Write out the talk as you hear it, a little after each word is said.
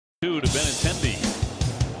To Benintendi.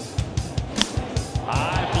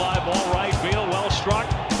 High fly ball right field, well struck.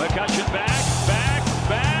 McCutcheon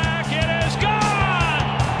back, it is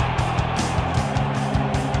gone!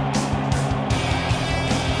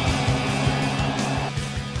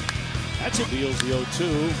 That's a deals the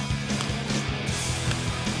 0-2.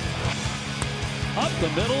 Up the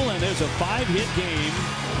middle, and there's a 5-hit game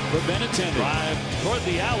for Benintendi. Drive toward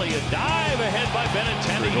the alley, a dive ahead by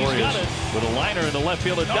Benintendi. He's got it with a liner in the left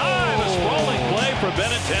field. A dive, a sprawling play for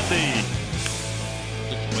Benintendi.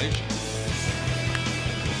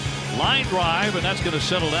 Line drive, and that's going to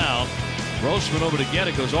settle down. Grossman over to get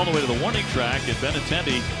it, goes all the way to the warning track, and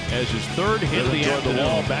Benintendi has his third hit of the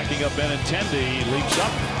afternoon. Backing up Benintendi, leaps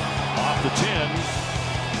up off the tin.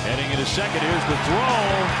 Heading into second, here's the throw,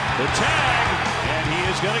 the tag, and he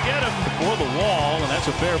is going to get him for the wall, and that's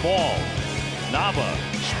a fair ball. Nava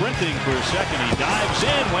sprinting for a second, he dives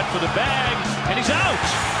in, went for the bag, and he's out.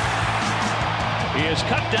 He is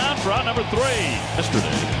cut down for out number 3. Yesterday.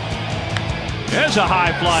 There's a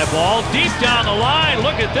high fly ball, deep down the line.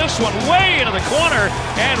 Look at this one, way into the corner,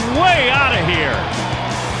 and way out of here.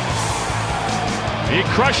 He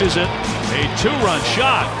crushes it, a 2-run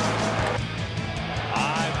shot.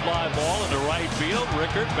 Ball into right field.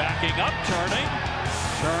 Rickard backing up, turning,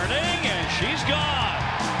 and she's gone.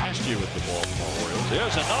 Last year with the Baltimore Orioles.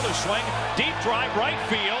 There's another swing, deep drive right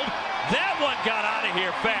field. That one got out of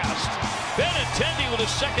here fast. Benintendi with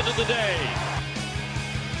his second of the day.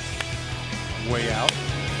 Way out.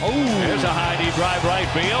 Oh, there's a high deep drive right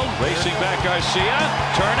field. Racing back Garcia,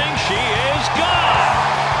 turning, she is gone.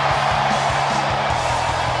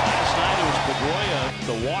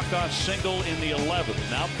 The walk-off single in the 11th.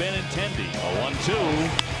 Now Benintendi, a 1-2.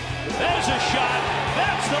 There's a shot.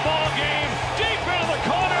 That's the ball game. Deep into the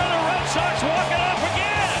corner. The Red Sox walk it off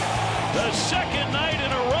again. The second night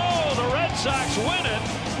in a row, the Red Sox win it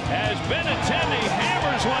as Benintendi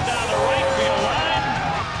hammers one down the right field line.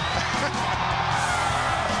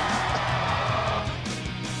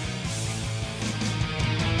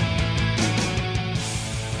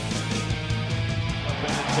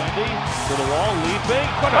 To the wall, leaping.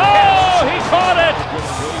 Oh, he caught it!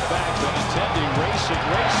 Way back, Benintendi racing,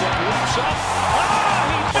 leaps up.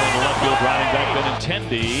 He made the left field, driving back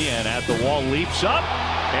Benintendi, and at the wall, leaps up,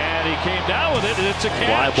 and he came down with it, and it's a catch.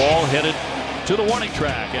 Fly ball headed to the warning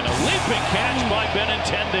track, and a leaping catch by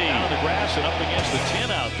Benintendi. Down on the grass and up against the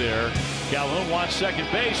tin out there. Calhoun wants second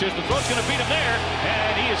base. Here's the throw's going to beat him there,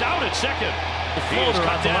 and he is out at second. The floater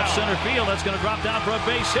out to left center field. That's going to drop down for a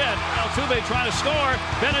base hit. Altuve trying to score.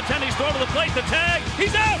 Benintendi's throw to the plate. The tag.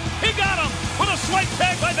 He's out. He got him with a slight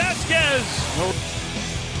tag by Vasquez.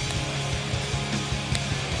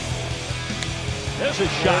 There's a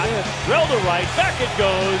shot. Drilled to right. Back it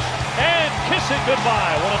goes. And kissing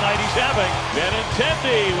goodbye. What a night he's having.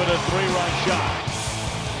 Benintendi with a 3-run shot.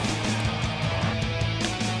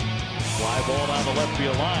 Fly ball down the left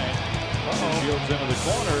field line. Fields into the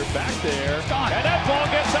corner, back there, and that ball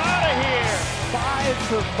gets out of here. 5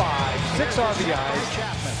 for 5, 6 RBIs.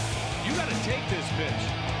 Chapman, you got to take this pitch.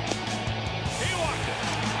 He walked it,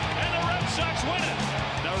 and the Red Sox win it.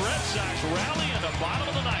 The Red Sox rally in the bottom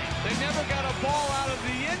of the ninth. They never got a ball out of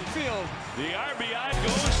the infield. The RBI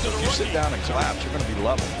goes to the If you rookie. sit down and collapse, you're going to be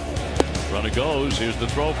level. Runner goes. Here's the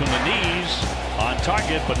throw from the knees, on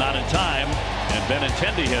target, but not in time. And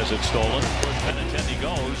Benintendi has it stolen. Benintendi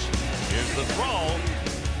goes. Here's the throw.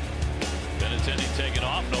 Benintendi taking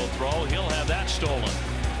off, no throw. He'll have that stolen.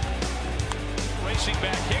 Racing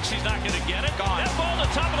back kicks, he's not going to get it. Gone. That ball to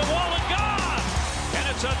the top of the wall and gone. And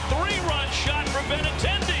it's a 3-run shot for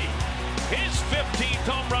Benintendi. His 15th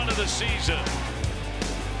home run of the season.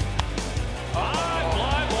 High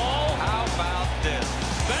fly ball. How about this?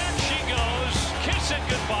 Back she goes, kissing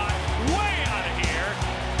goodbye. Way out of here.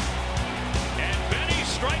 And Benny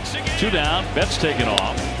strikes again. 2 down, Betts taking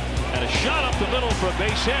off. And a shot up the middle for a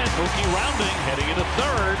base hit. Mookie rounding, heading into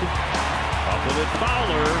third. Up with it,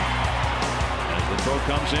 Fowler. As the throw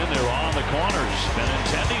comes in, they're on the corners.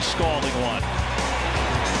 Benintendi scalding one.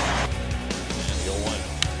 And the 0-1.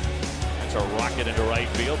 That's a rocket into right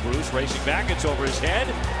field. Bruce racing back. It's over his head.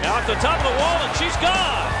 Now off the top of the wall, and she's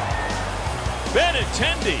gone.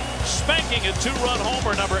 Benintendi spanking a 2-run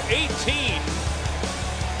homer, number 18.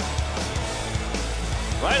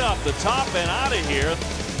 Right off the top and out of here.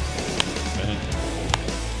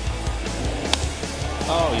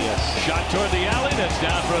 Oh, yes. Shot toward the alley. That's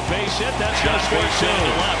down for a base hit. That's going to score 2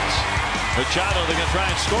 to left. Machado, they're going to try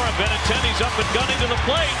and score him. Benintendi's up and gunning to the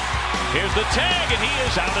plate. Here's the tag, and he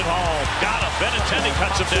is out at home. Got him. Benintendi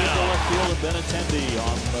cuts him down. The left field of Benintendi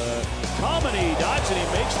on the Common. He dives and he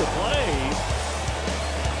makes the play.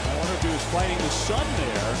 I wonder if he was fighting the sun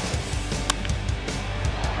there.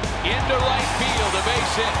 into right field, a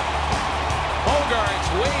base hit. Bogarts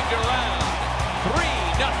waved around.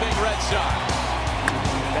 3-0 Red Sox.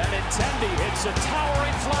 Benintendi hits a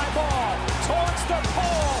towering fly ball towards the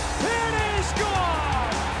pole. It is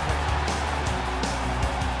gone!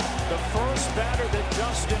 The first batter that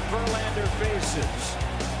Justin Verlander faces,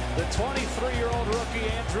 the 23-year-old rookie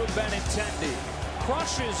Andrew Benintendi,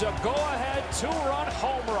 crushes a go-ahead 2-run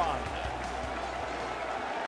home run.